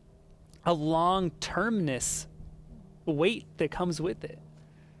a long-termness weight that comes with it.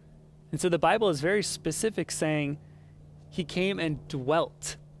 And so the Bible is very specific, saying he came and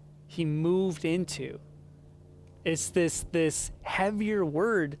dwelt. He moved into. It's this heavier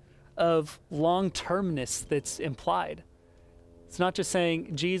word of long-termness that's implied. It's not just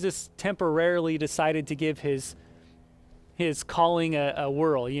saying Jesus temporarily decided to give his calling a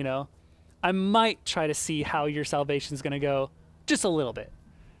whirl, I might try to see how your salvation's going to go just a little bit.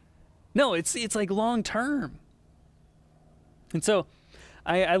 No, it's like long-term. And so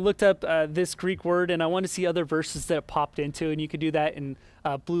I looked up this Greek word, and I want to see other verses that it popped into, and you could do that in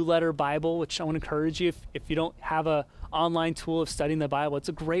Blue Letter Bible, which I want to encourage you. If you don't have a online tool of studying the Bible, it's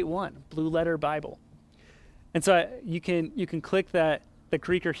a great one, Blue Letter Bible. And so you can click the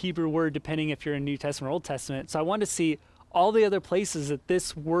Greek or Hebrew word depending if you're in New Testament or Old Testament. So I wanted to see all the other places that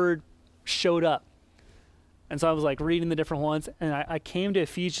this word showed up. And so I was like reading the different ones, and I came to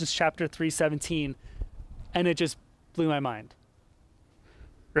Ephesians chapter 3:17, and it just blew my mind.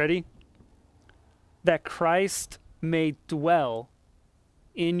 Ready? That Christ may dwell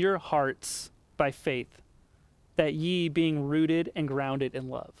in your hearts by faith, that ye being rooted and grounded in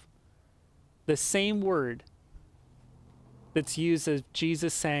love. The same word that's used as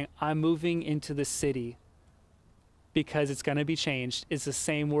Jesus saying, I'm moving into the city because it's going to be changed, is the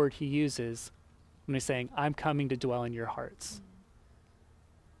same word he uses when he's saying, I'm coming to dwell in your hearts.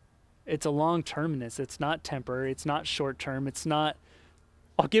 It's a long-termness. It's not temporary. It's not short-term. It's not,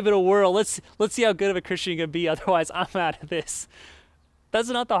 I'll give it a whirl. Let's see how good of a Christian you can be. Otherwise, I'm out of this. That's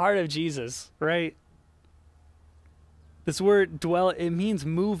not the heart of Jesus, right? This word dwell, it means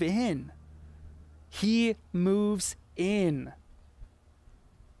move in. He moves in.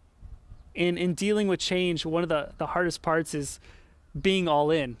 In dealing with change, one of the hardest parts is being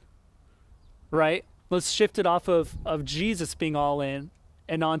all in, right? Let's shift it off of Jesus being all in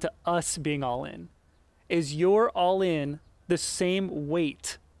and onto us being all in. Is your all in the same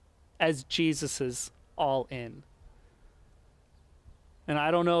weight as Jesus's all in? And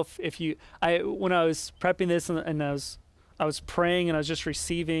I don't know if you, when I was prepping this and I was praying and I was just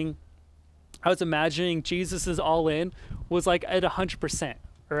receiving, I was imagining Jesus's all in was like at 100%,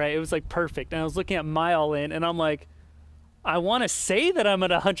 right? It was like perfect. And I was looking at my all in, and I'm like, I want to say that I'm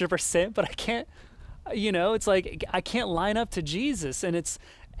at 100%, but I can't, it's like I can't line up to Jesus. And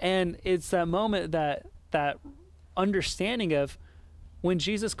And it's that moment, that understanding of when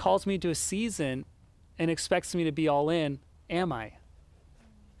Jesus calls me to a season and expects me to be all in, am I?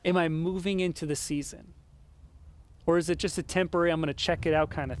 Am I moving into the season? Or is it just a temporary, I'm going to check it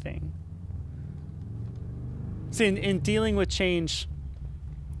out kind of thing? See, in dealing with change,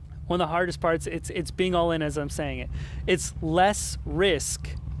 one of the hardest parts, it's being all in as I'm saying it. It's less risk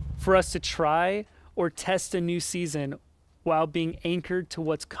for us to try or test a new season while being anchored to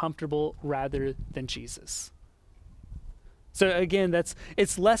what's comfortable rather than Jesus. So again,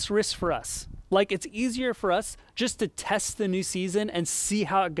 it's less risk for us. Like, it's easier for us just to test the new season and see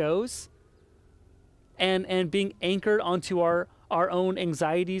how it goes, and being anchored onto our own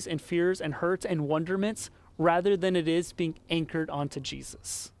anxieties and fears and hurts and wonderments rather than it is being anchored onto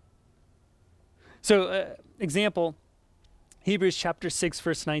Jesus. So example, Hebrews chapter 6,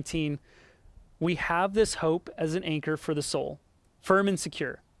 verse 19, we have this hope as an anchor for the soul, firm and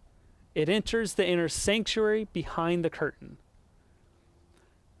secure. It enters the inner sanctuary behind the curtain.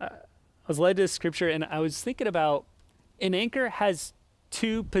 I was led to this scripture and I was thinking about an anchor has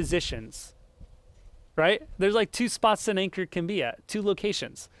two positions, right? There's like two spots an anchor can be at, two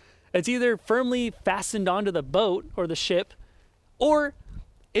locations. It's either firmly fastened onto the boat or the ship, or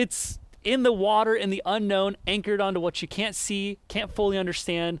it's in the water, in the unknown, anchored onto what you can't see, can't fully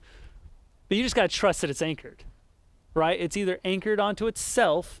understand, but you just got to trust that it's anchored, right? It's either anchored onto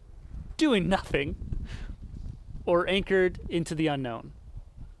itself, doing nothing, or anchored into the unknown.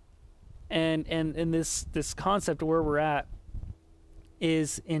 And in this concept where we're at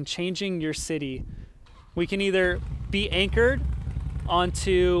is in changing your city, we can either be anchored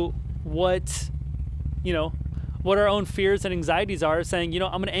onto what our own fears and anxieties are, saying,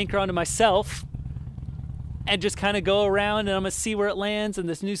 I'm going to anchor onto myself and just kind of go around and I'm going to see where it lands in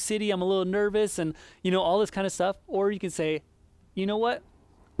this new city. I'm a little nervous and, all this kind of stuff. Or you can say, you know what?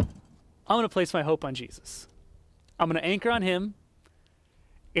 I'm going to place my hope on Jesus. I'm going to anchor on him.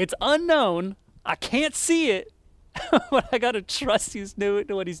 It's unknown. I can't see it, but I got to trust he's new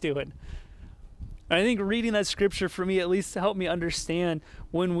to what he's doing. And I think reading that scripture for me at least helped me understand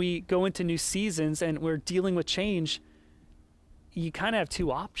when we go into new seasons and we're dealing with change, you kind of have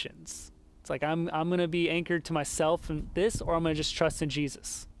two options. It's like, I'm going to be anchored to myself in this, or I'm going to just trust in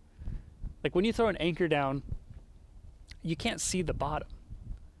Jesus. Like when you throw an anchor down, you can't see the bottom.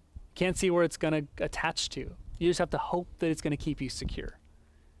 You can't see where it's going to attach to. You just have to hope that it's going to keep you secure.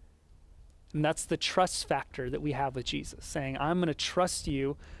 And that's the trust factor that we have with Jesus, saying, I'm going to trust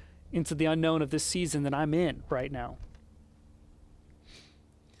you into the unknown of this season that I'm in right now.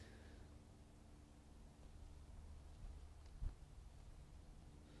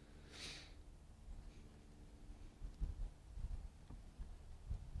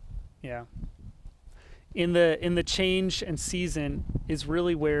 Yeah. In the change and season is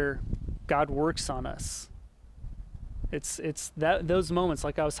really where God works on us. It's that those moments,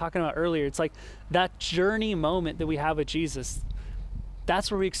 like I was talking about earlier, it's like that journey moment that we have with Jesus. That's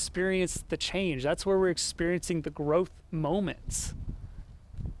where we experience the change. That's where we're experiencing the growth moments.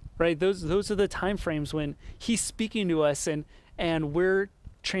 Right? Those are the time frames when he's speaking to us and we're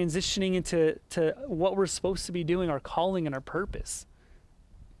transitioning into what we're supposed to be doing, our calling and our purpose.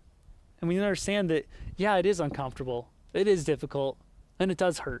 And we understand that, yeah, it is uncomfortable, it is difficult, and it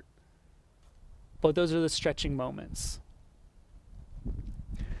does hurt. But those are the stretching moments.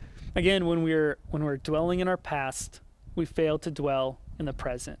 Again, when we're dwelling in our past, we fail to dwell in the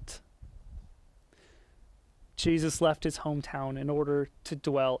present. Jesus left his hometown in order to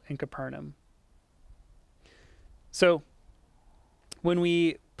dwell in Capernaum. So when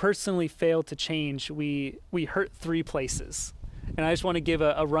we personally fail to change, we hurt three places. And I just want to give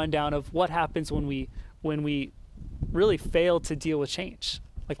a rundown of what happens when we really fail to deal with change.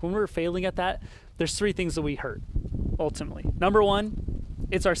 Like when we're failing at that, there's three things that we hurt, ultimately. Number one,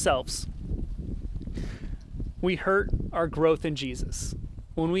 it's ourselves. We hurt our growth in Jesus.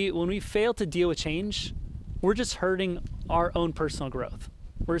 When we fail to deal with change, we're just hurting our own personal growth.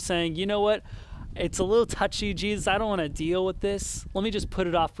 We're saying, you know what? It's a little touchy, Jesus. I don't want to deal with this. Let me just put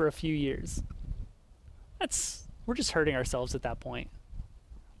it off for a few years. We're just hurting ourselves at that point.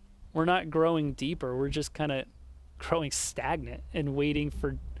 We're not growing deeper. We're just kind of growing stagnant and waiting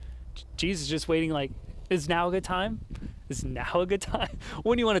for Jesus, just waiting like, is now a good time? Is now a good time?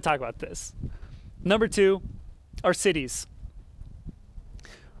 When do you want to talk about this? Number two, our cities.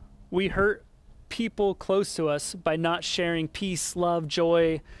 We hurt people close to us by not sharing peace, love,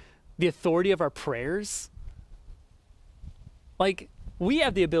 joy, the authority of our prayers. Like, we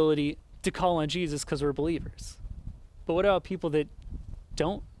have the ability to call on Jesus because we're believers. But what about people that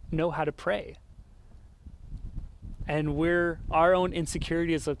don't know how to pray? and our own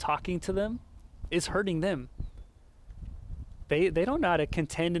insecurities of talking to them is hurting them. They don't know how to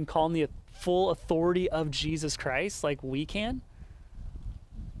contend and call on the full authority of Jesus Christ like we can.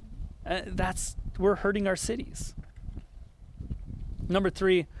 We're hurting our cities. Number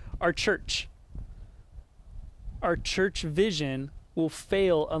 3, our church. Our church vision will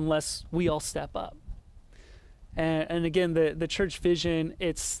fail unless we all step up. And again, the church vision,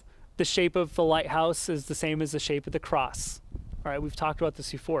 it's the shape of the lighthouse is the same as the shape of the cross. All right, we've talked about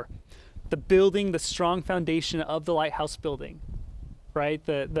this before. The building, the strong foundation of the lighthouse building, right?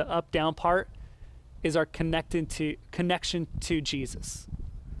 The up-down part is our connection to Jesus.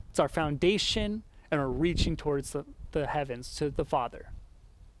 It's our foundation, and we're reaching towards the heavens, to the Father.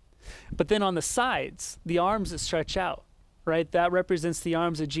 But then on the sides, the arms that stretch out, right? That represents the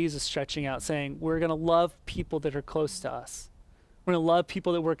arms of Jesus stretching out, saying, we're going to love people that are close to us. We're going to love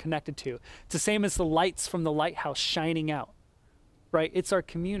people that we're connected to. It's the same as the lights from the lighthouse shining out, right? It's our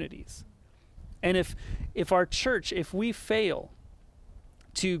communities. And if our church, if we fail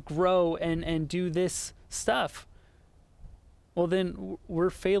to grow and do this stuff, well, then we're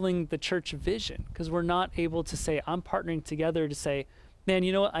failing the church vision, because we're not able to say, I'm partnering together to say, man,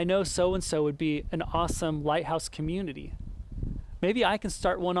 you know what? I know so-and-so would be an awesome lighthouse community. Maybe I can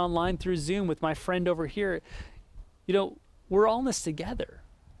start one online through Zoom with my friend over here. You know, we're all in this together.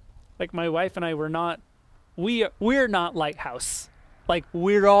 Like my wife and I, we're not lighthouse. Like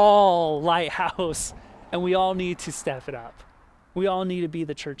we're all lighthouse, and we all need to step it up. We all need to be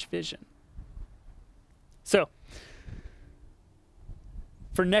the church vision. So,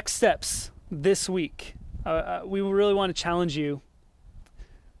 for next steps this week, we really want to challenge you.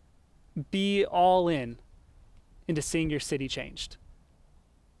 Be all in into seeing your city changed.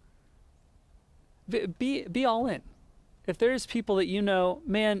 Be all in. If there's people that you know,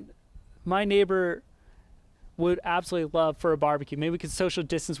 man, my neighbor would absolutely love for a barbecue. Maybe we could social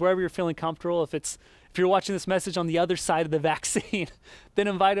distance wherever you're feeling comfortable. If you're watching this message on the other side of the vaccine, then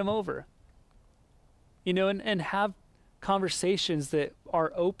invite them over. You know, and have conversations that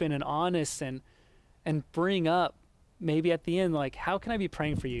are open and honest and bring up maybe at the end, like, how can I be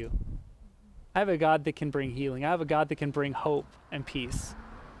praying for you? I have a God that can bring healing. I have a God that can bring hope and peace.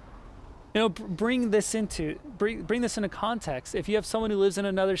 You know, bring this into context. If you have someone who lives in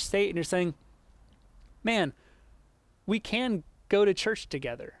another state and you're saying, man, we can go to church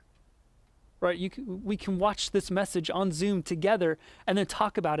together, right? We can watch this message on Zoom together and then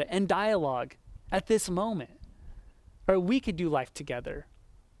talk about it and dialogue at this moment. Or we could do life together.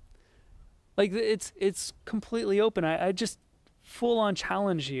 Like it's completely open. I just full on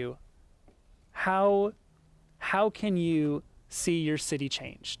challenge you. How can you see your city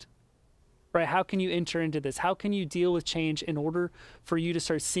changed? Right? How can you enter into this? How can you deal with change in order for you to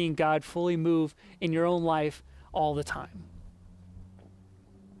start seeing God fully move in your own life all the time?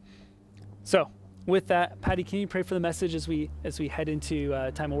 So with that, Patty, can you pray for the message as we head into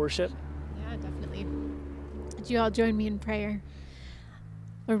time of worship? Yeah, definitely. Would you all join me in prayer?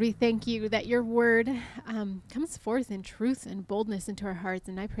 Lord, we thank you that your word comes forth in truth and boldness into our hearts.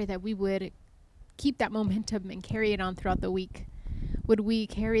 And I pray that we would keep that momentum and carry it on throughout the week. Would we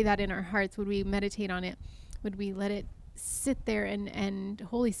carry that in our hearts? Would we meditate on it? Would we let it sit there and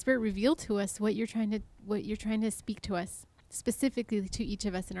Holy Spirit reveal to us what you're trying to speak to us, specifically to each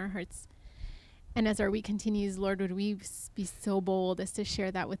of us in our hearts? And as our week continues, Lord, would we be so bold as to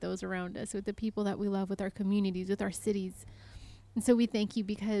share that with those around us, with the people that we love, with our communities, with our cities. And so we thank you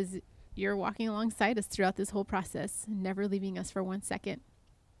because you're walking alongside us throughout this whole process, never leaving us for 1 second.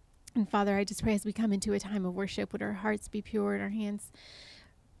 And Father, I just pray as we come into a time of worship, would our hearts be pure and our hands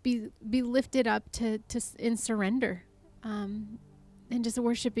be lifted up in surrender, and just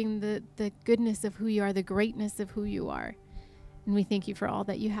worshiping the goodness of who you are, the greatness of who you are. And we thank you for all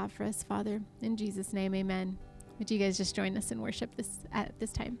that you have for us, Father. In Jesus' name, amen. Would you guys just join us in worship at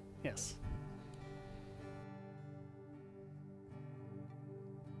this time? Yes.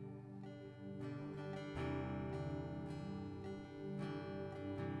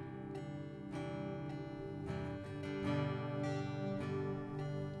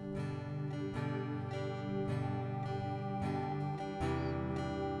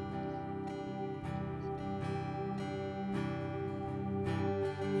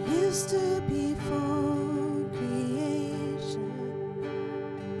 Used to be for creation,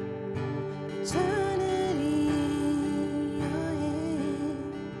 eternity in your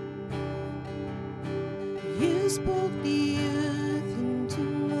hand. You spoke the earth into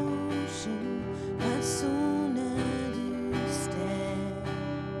motion, my soul now you stand.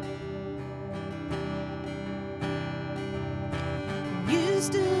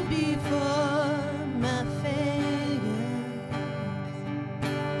 Used to be for my failure,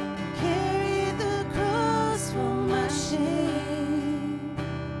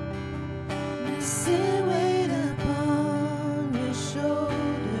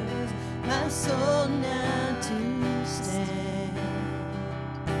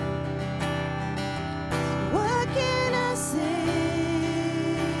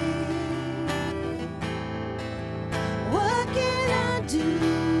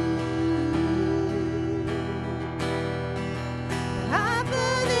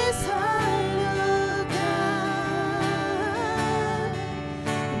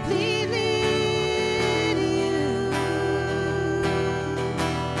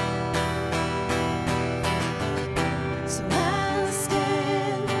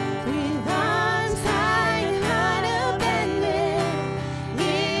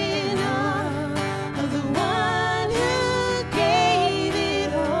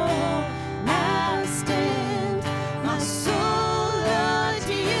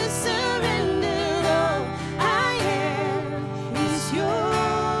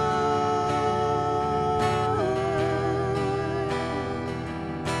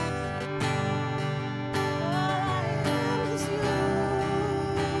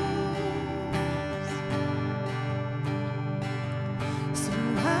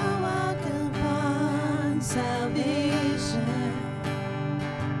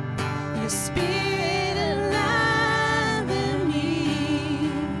 Spirit alive in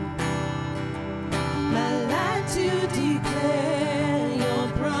me. My life to declare your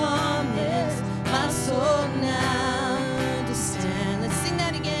promise. My soul now to stand. Let's sing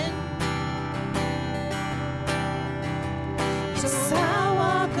that again. So I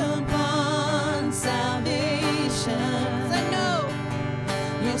walk upon salvation. I know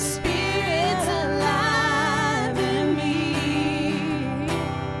your Spirit's alive in me.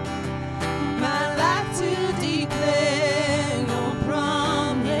 My life to declare your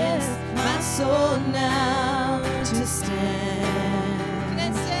promise. My soul now to stand. Can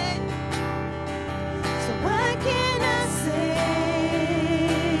I say? So what can I say?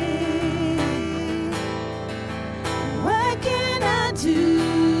 What can I do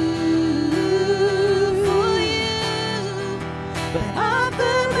for you? But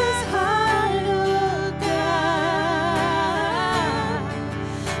offer this heart, oh God,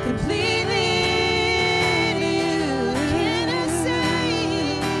 completely to you. Can I say?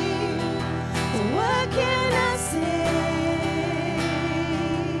 What can I say?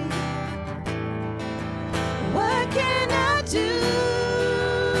 What can I do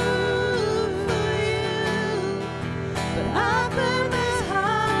for you? But offer this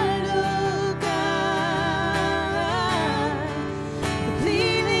heart, oh God,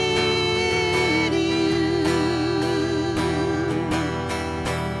 completely to you.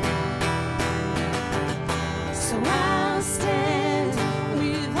 So I'll stand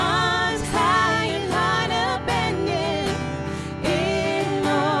with arms high and heart abandoned in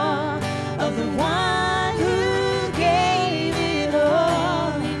awe of the one who gave it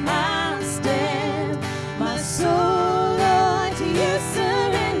all. And I'll stand, my soul, Lord, to you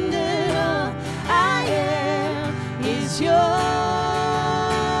surrendered. All I am is yours.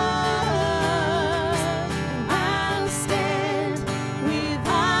 I'll stand with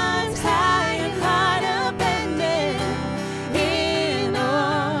arms high and heart abandoned in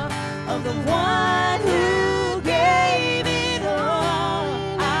awe of the one who gave it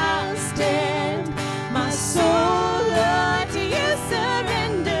all. I'll stand, my soul, Lord, to you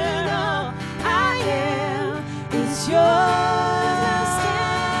surrendered. All I am is yours.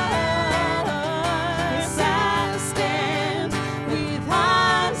 Yes, I'll stand with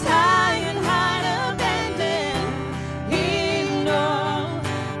arms high and heart abandoned in awe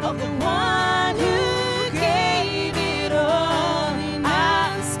of the one who gave it all.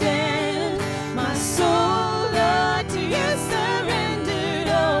 I'll stand, my soul, Lord, to you surrendered.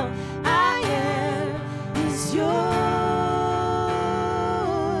 All I am is yours.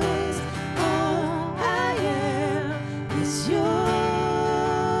 All I am is yours.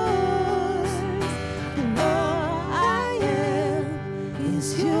 And all I am is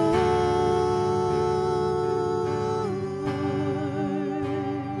yours.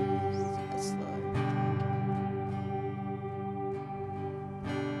 Yes, Lord.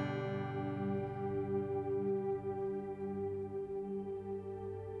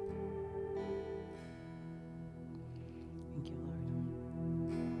 Thank you, Lord.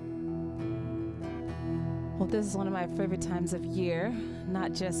 Well, this is one of my favorite times of year,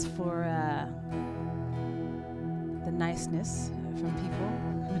 not just for the niceness from people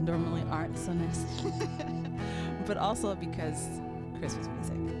who normally aren't so nice, but also because Christmas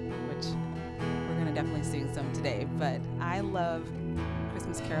music, which we're going to definitely sing some today. But I love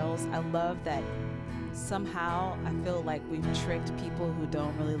Christmas carols. I love that somehow I feel like we've tricked people who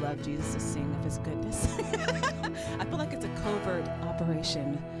don't really love Jesus to sing of his goodness. I feel like it's a covert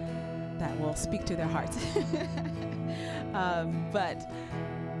operation that will speak to their hearts. But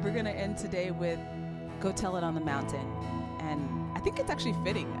we're going to end today with Go Tell It on the Mountain. And I think it's actually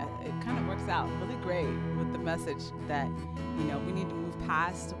fitting. It kind of works out really great with the message that, you know, we need to move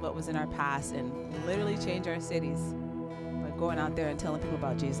past what was in our past and literally change our cities by going out there and telling people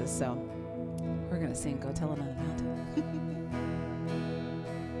about Jesus. So we're going to sing Go Tell It on the Mountain.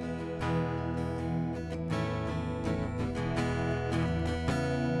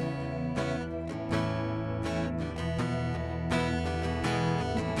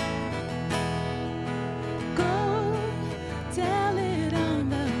 Go tell it on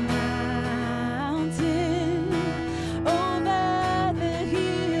the mountain, over the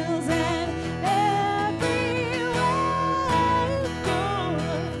hills and everywhere. Go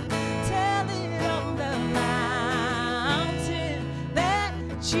tell it on the mountain that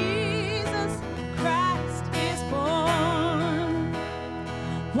Jesus Christ is born.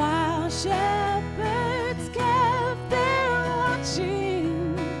 While shepherds kept their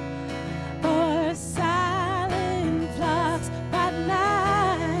watching o'er silent flocks by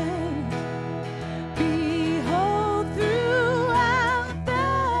night, behold, throughout the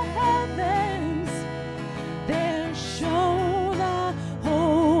heavens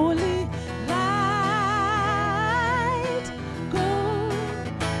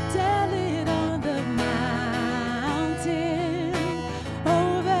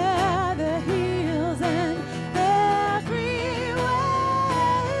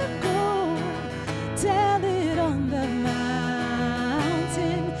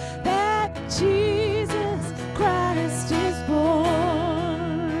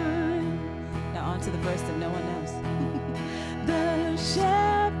verse that no one knows. The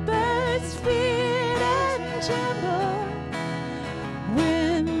shepherds feared and trembled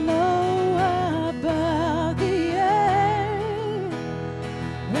when low above the earth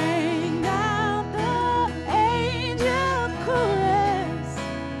rang out the angel chorus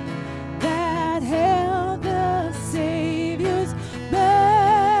that hailed the Savior's birth.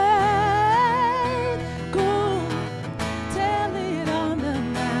 Go tell it on the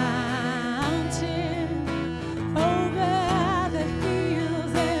mountain, over the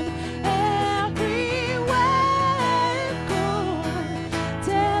hills and everywhere. Go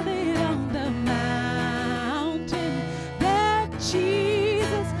tell it on the mountain that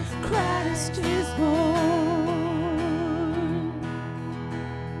Jesus Christ is born.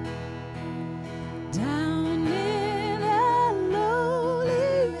 Down in a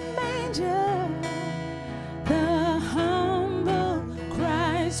lowly manger, the humble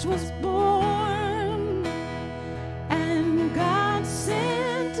Christ was born, and God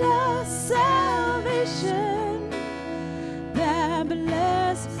sent us salvation that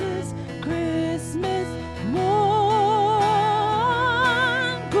blessed this Christmas morn.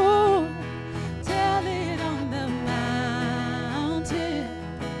 Go tell it on the mountain,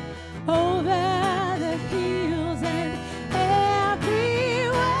 over the hills and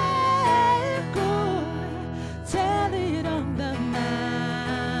everywhere. Go tell it on the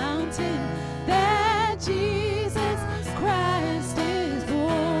mountain that Jesus Christ is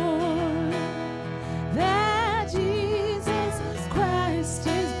born. That Jesus Christ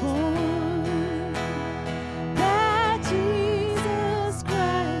is born. That Jesus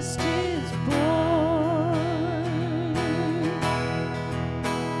Christ is born.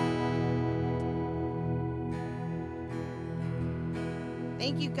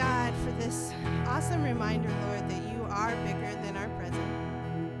 Thank you, God, for this awesome reminder, Lord, that you are bigger than our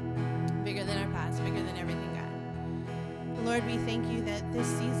present, bigger than our past, bigger than everything, God. And Lord, we thank you that this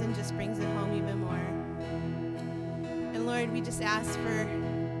season just brings it home even more. And Lord, we just ask for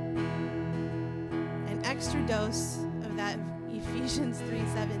an extra dose of that Ephesians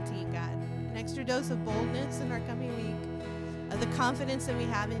 3:17, God. An extra dose of boldness in our coming week, of the confidence that we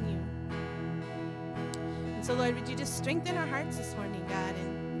have in you. And so, Lord, would you just strengthen our hearts this morning, God,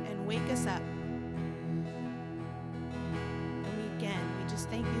 and wake us up. And we just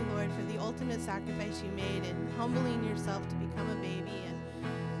thank you, Lord, for the ultimate sacrifice you made in humbling yourself to become a baby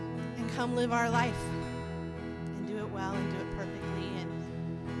and come live our life and do it well and do it perfectly. And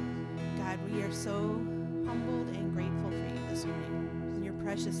God, we are so humbled and grateful for you this morning. In your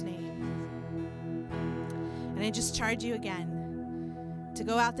precious name. And I just charge you again to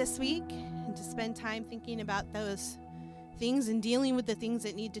go out this week and to spend time thinking about those things and dealing with the things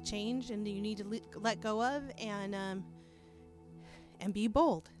that need to change and that you need to let go of, and be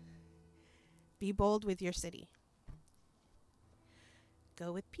bold. Be bold with your city.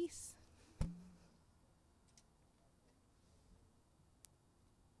 Go with peace.